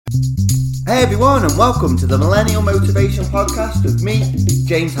Hey everyone, and welcome to the Millennial Motivation Podcast with me,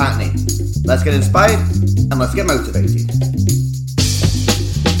 James Hackney. Let's get inspired and let's get motivated.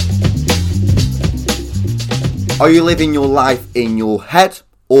 Are you living your life in your head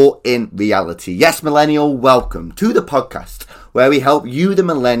or in reality? Yes, Millennial, welcome to the podcast where we help you, the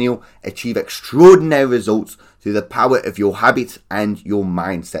Millennial, achieve extraordinary results through the power of your habits and your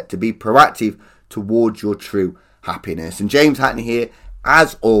mindset to be proactive towards your true happiness. And James Hackney here,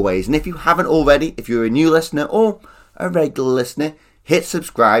 as always. And if you haven't already, if you're a new listener or a regular listener, hit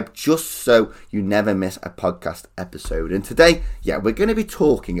subscribe just so you never miss a podcast episode. And today, we're going to be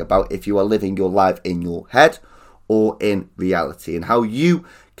talking about if you are living your life in your head or in reality, and how you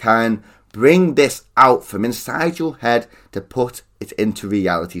can bring this out from inside your head to put it into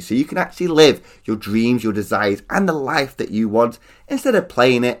reality so you can actually live your dreams, your desires, and the life that you want instead of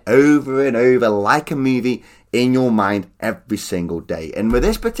playing it over and over like a movie in your mind every single day. And with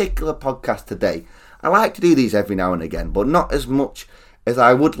this particular podcast today, I like to do these every now and again, but not as much as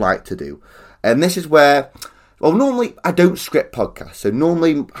I would like to do. And this is where, normally I don't script podcasts. So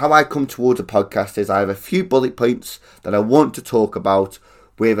normally how I come towards a podcast is I have a few bullet points that I want to talk about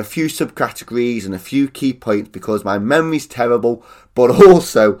with a few subcategories and a few key points because my memory's terrible, but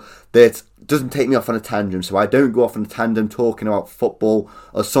also that doesn't take me off on a tangent, so I don't go off on a tangent talking about football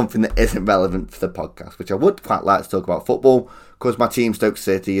or something that isn't relevant for the podcast, which I would quite like to talk about football because my team, Stoke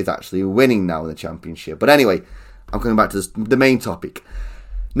City, is actually winning now in the Championship. But anyway, I'm coming back to the main topic.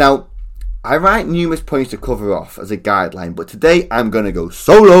 Now, I write numerous points to cover off as a guideline, but today I'm going to go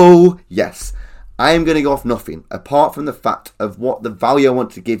solo. Yes, I am going to go off nothing apart from the fact of what the value I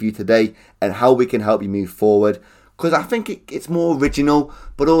want to give you today and how we can help you move forward. Because I think it's more original,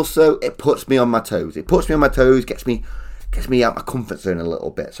 but also it puts me on my toes. It puts me on my toes, gets me out my comfort zone a little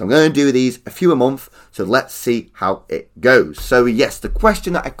bit. So I'm going to do these a few a month. So let's see how it goes. So yes, the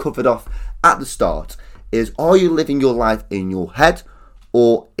question that I covered off at the start is, are you living your life in your head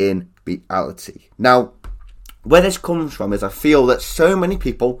or in reality? Now, where this comes from is I feel that so many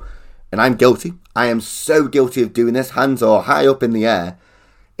people, and I'm guilty, I am so guilty of doing this, hands are high up in the air,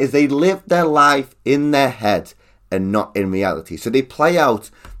 is they live their life in their head and not in reality. So they play out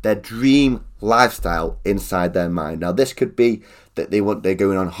their dream lifestyle inside their mind. Now this could be that they're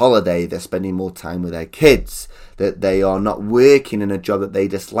going on holiday, they're spending more time with their kids, that they are not working in a job that they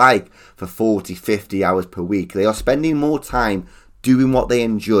dislike for 40, 50 hours per week. They are spending more time doing what they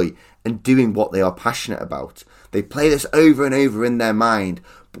enjoy and doing what they are passionate about. They play this over and over in their mind.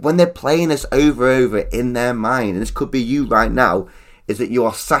 But when they're playing this over and over in their mind, and this could be you right now, is that you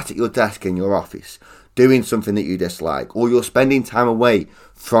are sat at your desk in your office doing something that you dislike, or you're spending time away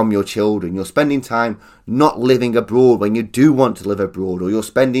from your children, you're spending time not living abroad when you do want to live abroad, or you're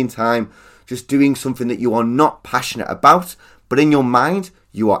spending time just doing something that you are not passionate about, but in your mind,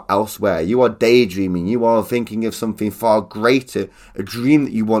 you are elsewhere. You are daydreaming, you are thinking of something far greater, a dream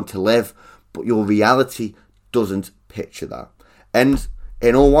that you want to live, but your reality doesn't picture that. And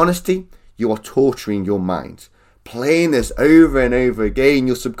in all honesty, you are torturing your mind. Playing this over and over again,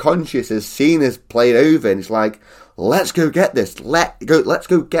 your subconscious has seen this played over, and it's like, let's go get this, let's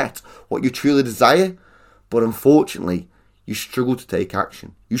go get what you truly desire. But unfortunately, you struggle to take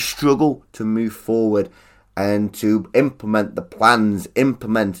action. You struggle to move forward and to implement the plans,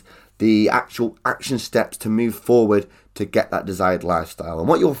 implement the actual action steps to move forward to get that desired lifestyle. And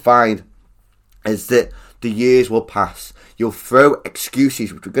what you'll find is that the years will pass. You'll throw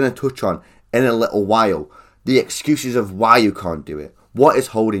excuses, which we're going to touch on in a little while. The excuses of why you can't do it. What is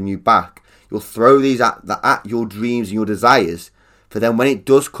holding you back? You'll throw these at your dreams and your desires. For then when it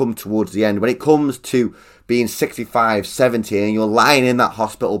does come towards the end, when it comes to being 65, 70 and you're lying in that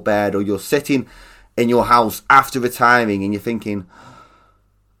hospital bed, or you're sitting in your house after retiring and you're thinking,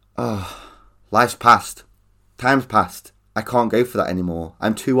 oh, life's passed. Time's passed. I can't go for that anymore.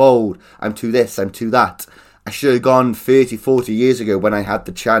 I'm too old. I'm too this. I'm too that. I should have gone 30, 40 years ago when I had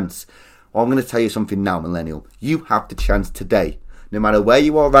the chance. Well, I'm going to tell you something now, Millennial. You have the chance today. No matter where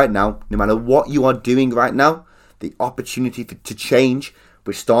you are right now, no matter what you are doing right now, the opportunity to change,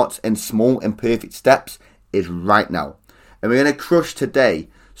 which starts in small and perfect steps, is right now. And we're going to crush today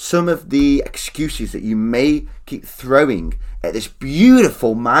some of the excuses that you may keep throwing at this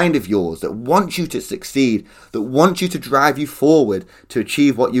beautiful mind of yours that wants you to succeed, that wants you to drive you forward to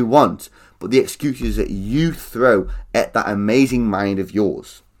achieve what you want, but the excuses that you throw at that amazing mind of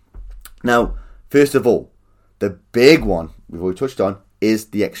yours. Now, first of all, the big one we've already touched on is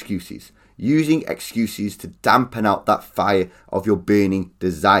the excuses. Using excuses to dampen out that fire of your burning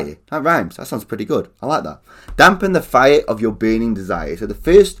desire. That rhymes. That sounds pretty good. I like that. Dampen the fire of your burning desire. So the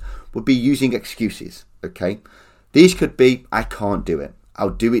first would be using excuses, okay? These could be, I can't do it. I'll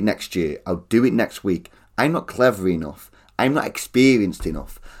do it next year. I'll do it next week. I'm not clever enough. I'm not experienced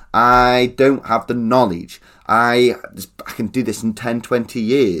enough. I don't have the knowledge. I can do this in 10, 20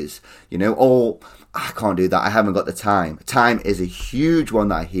 years, or I can't do that. I haven't got the time. Time is a huge one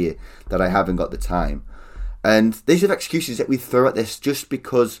that I hear, that I haven't got the time. And these are excuses that we throw at this just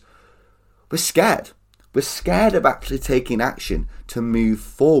because we're scared. We're scared of actually taking action to move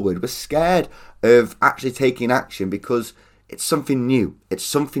forward. We're scared of actually taking action because it's something new. It's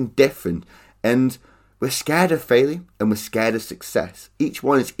something different. And we're scared of failing and we're scared of success. Each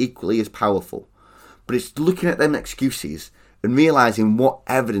one is equally as powerful. But it's looking at them excuses and realising what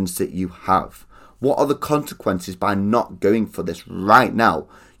evidence that you have. What are the consequences by not going for this right now?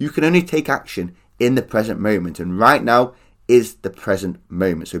 You can only take action in the present moment. And right now is the present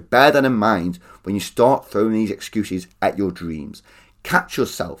moment. So bear that in mind when you start throwing these excuses at your dreams. Catch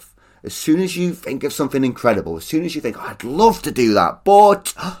yourself. As soon as you think of something incredible, as soon as you think, I'd love to do that,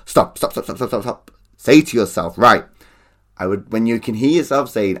 but stop. Say to yourself, right, when you can hear yourself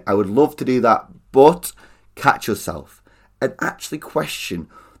saying, I would love to do that, but catch yourself and actually question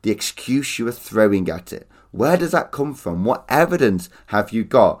the excuse you are throwing at it. Where does that come from? What evidence have you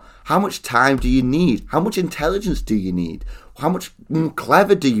got? How much time do you need? How much intelligence do you need? How much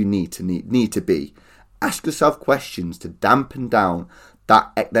clever do you need to be? Ask yourself questions to dampen down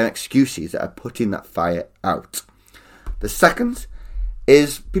them excuses that are putting that fire out. The second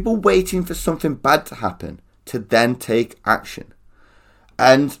is people waiting for something bad to happen to then take action.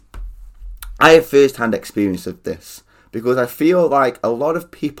 And I have first-hand experience of this because I feel like a lot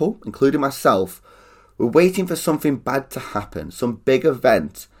of people, including myself, were waiting for something bad to happen, some big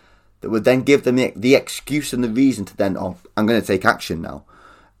event that would then give them the excuse and the reason to then, I'm going to take action now.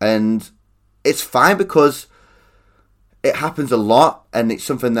 And it's fine because it happens a lot and it's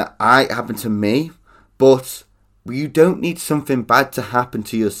something that happened to me, but you don't need something bad to happen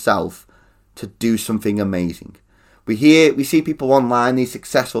to yourself to do something amazing. We see people online, these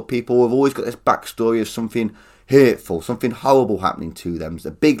successful people have always got this backstory of something hurtful, something horrible happening to them. It's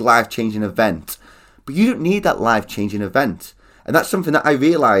a big life-changing event. But you don't need that life-changing event. And that's something that I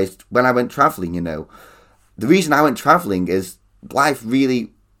realised when I went travelling, The reason I went travelling is I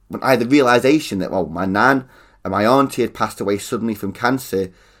had the realisation that, my nan and my auntie had passed away suddenly from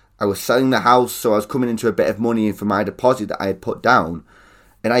cancer. I was selling the house, so I was coming into a bit of money for my deposit that I had put down.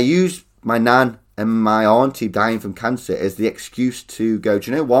 And I used my nan and my auntie dying from cancer as the excuse to go,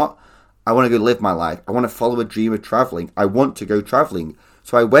 do you know what? I want to go live my life. I want to follow a dream of travelling. I want to go travelling.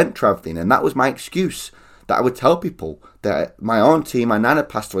 So I went travelling, and that was my excuse that I would tell people that my auntie, my nan had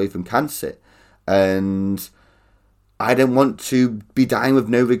passed away from cancer. And I didn't want to be dying with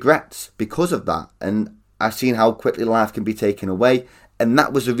no regrets because of that. And I've seen how quickly life can be taken away. And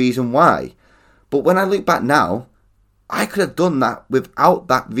that was the reason why. But when I look back now, I could have done that without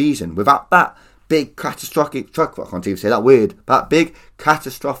that reason, without that big catastrophic, I can't even say that word, that big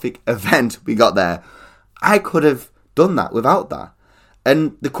catastrophic event we got there. I could have done that without that.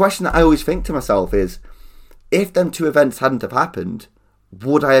 And the question that I always think to myself is, if them two events hadn't have happened,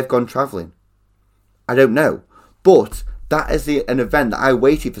 would I have gone travelling? I don't know. But that is an event that I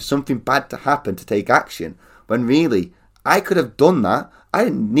waited for something bad to happen to take action, when really, I could have done that. I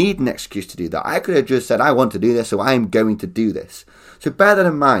didn't need an excuse to do that. I could have just said, I want to do this, so I am going to do this. So bear that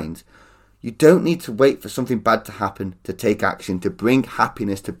in mind. You don't need to wait for something bad to happen to take action, to bring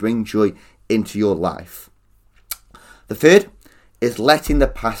happiness, to bring joy into your life. The third is letting the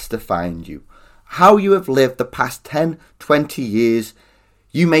past define you. How you have lived the past 10, 20 years,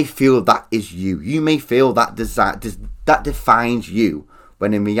 you may feel that is you. You may feel that that defines you,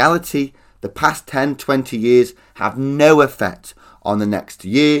 when in reality, the past 10, 20 years have no effect on the next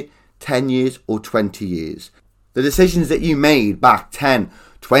year, 10 years or 20 years. The decisions that you made back 10,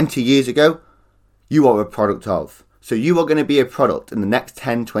 20 years ago, you are a product of. So you are going to be a product in the next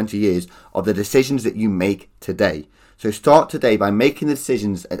 10, 20 years of the decisions that you make today. So start today by making the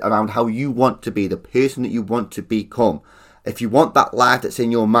decisions around how you want to be, the person that you want to become. If you want that life that's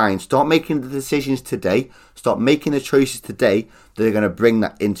in your mind, start making the decisions today. Start making the choices today that are going to bring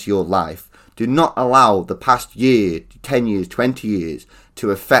that into your life. Do not allow the past year, 10 years, 20 years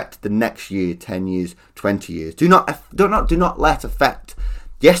to affect the next year, 10 years, 20 years. Do not let affect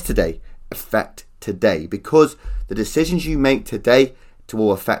yesterday affect today, because the decisions you make today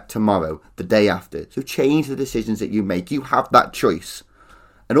will affect tomorrow, the day after. So change the decisions that you make. You have that choice.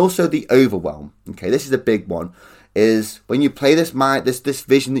 And also the overwhelm. Okay, this is a big one. Is when you play this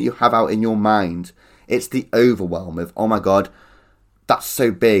vision that you have out in your mind, it's the overwhelm of, oh my God, that's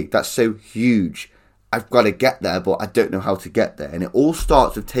so big, that's so huge. I've got to get there, but I don't know how to get there. And it all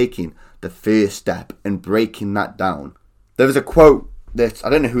starts with taking the first step and breaking that down. There was a quote that I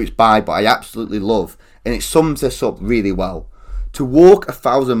don't know who it's by, but I absolutely love, and it sums this up really well. To walk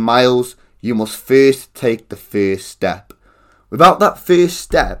 1,000 miles, you must first take the first step. Without that first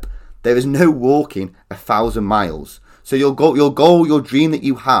step, there is no walking 1,000 miles. So your goal, your dream that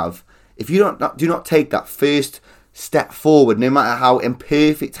you have, if you do not take that first step forward, no matter how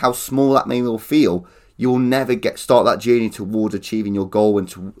imperfect, how small that may feel, you will never start that journey towards achieving your goal and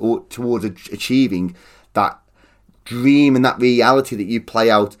towards achieving that dream and that reality that you play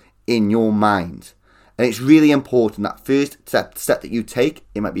out in your mind. And it's really important that first step that you take,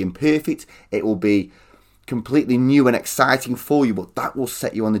 it might be imperfect, it will be completely new and exciting for you, but that will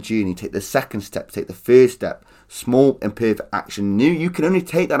set you on the journey. Take the second step, take the first step, small imperfect action. You can only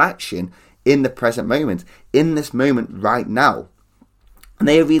take that action in the present moment, in this moment right now. And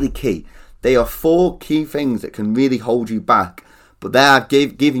they are really key. They are 4 key things that can really hold you back, but they are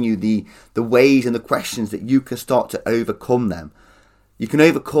giving you the ways and the questions that you can start to overcome them. You can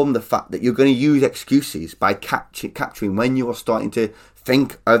overcome the fact that you're going to use excuses by capturing when you are starting to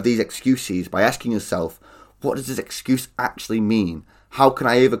think of these excuses, by asking yourself, what does this excuse actually mean? How can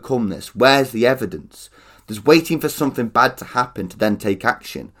I overcome this? Where's the evidence? There's waiting for something bad to happen to then take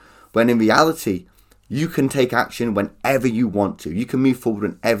action, when in reality, you can take action whenever you want to. You can move forward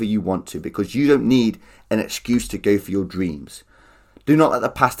whenever you want to, because you don't need an excuse to go for your dreams. Do not let the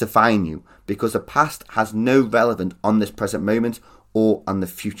past define you, because the past has no relevance on this present moment or on the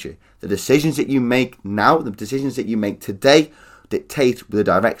future. The decisions that you make now, the decisions that you make today, dictate the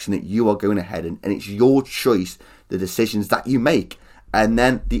direction that you are going ahead in, and it's your choice, the decisions that you make. And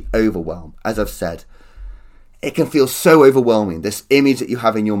then the overwhelm, as I've said, it can feel so overwhelming. This image that you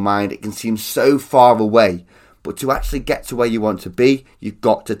have in your mind, it can seem so far away, but to actually get to where you want to be, you've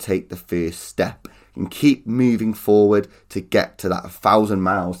got to take the first step and keep moving forward to get to that 1,000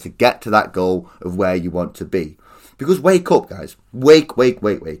 miles, to get to that goal of where you want to be. Because wake up, guys. Wake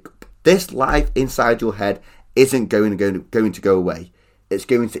up. This life inside your head isn't going to go away. It's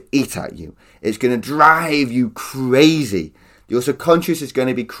going to eat at you. It's going to drive you crazy. Your subconscious is going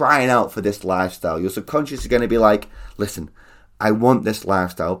to be crying out for this lifestyle. Your subconscious is going to be like, listen, I want this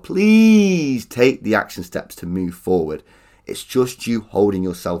lifestyle. Please take the action steps to move forward. It's just you holding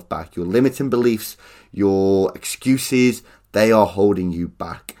yourself back. Your limiting beliefs, your excuses, they are holding you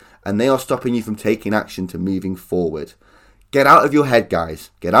back. And they are stopping you from taking action to moving forward. Get out of your head, guys.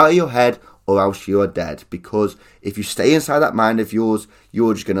 Get out of your head, or else you're dead. Because if you stay inside that mind of yours,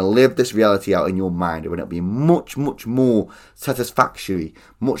 you're just going to live this reality out in your mind. And it'll be much more satisfactory,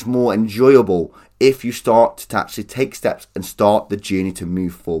 much more enjoyable if you start to actually take steps and start the journey to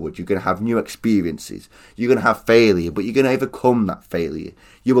move forward. You're going to have new experiences. You're going to have failure, but you're going to overcome that failure.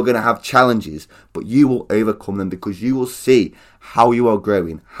 You are going to have challenges, but you will overcome them, because you will see how you are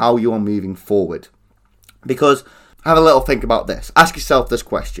growing, how you are moving forward. Because have a little think about this. Ask yourself this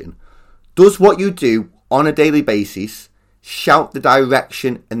question. Does what you do on a daily basis shout the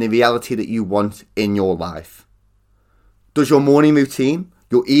direction and the reality that you want in your life? Does your morning routine,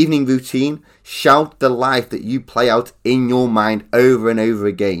 your evening routine, shout the life that you play out in your mind over and over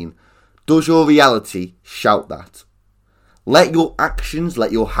again? Does your reality shout that? Let your actions,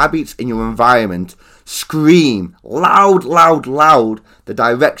 let your habits and your environment scream loud the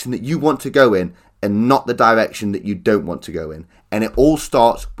direction that you want to go in, and not the direction that you don't want to go in. And it all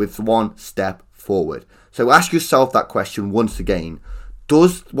starts with one step forward. So ask yourself that question once again.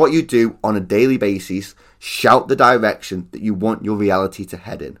 Does what you do on a daily basis shout the direction that you want your reality to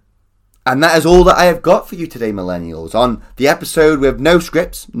head in? And that is all that I have got for you today, millennials. On the episode, we have no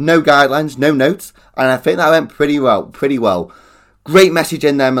scripts, no guidelines, no notes, and I think that went pretty well. Great message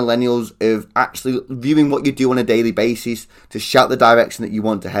in there, millennials, of actually viewing what you do on a daily basis to shout the direction that you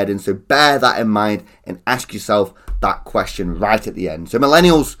want to head in. So bear that in mind and ask yourself that question right at the end. So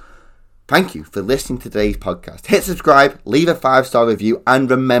millennials, thank you for listening to today's podcast. Hit subscribe, leave a 5-star review, and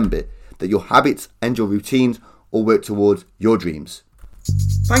remember that your habits and your routines all work towards your dreams.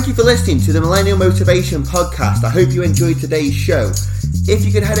 Thank you for listening to the Millennial Motivation Podcast. I hope you enjoyed today's show. If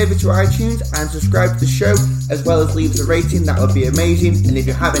you could head over to iTunes and subscribe to the show, as well as leave us a rating, that would be amazing. And if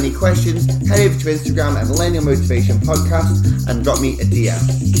you have any questions, head over to Instagram at Millennial Motivation Podcast and drop me a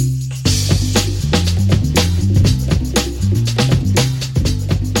DM.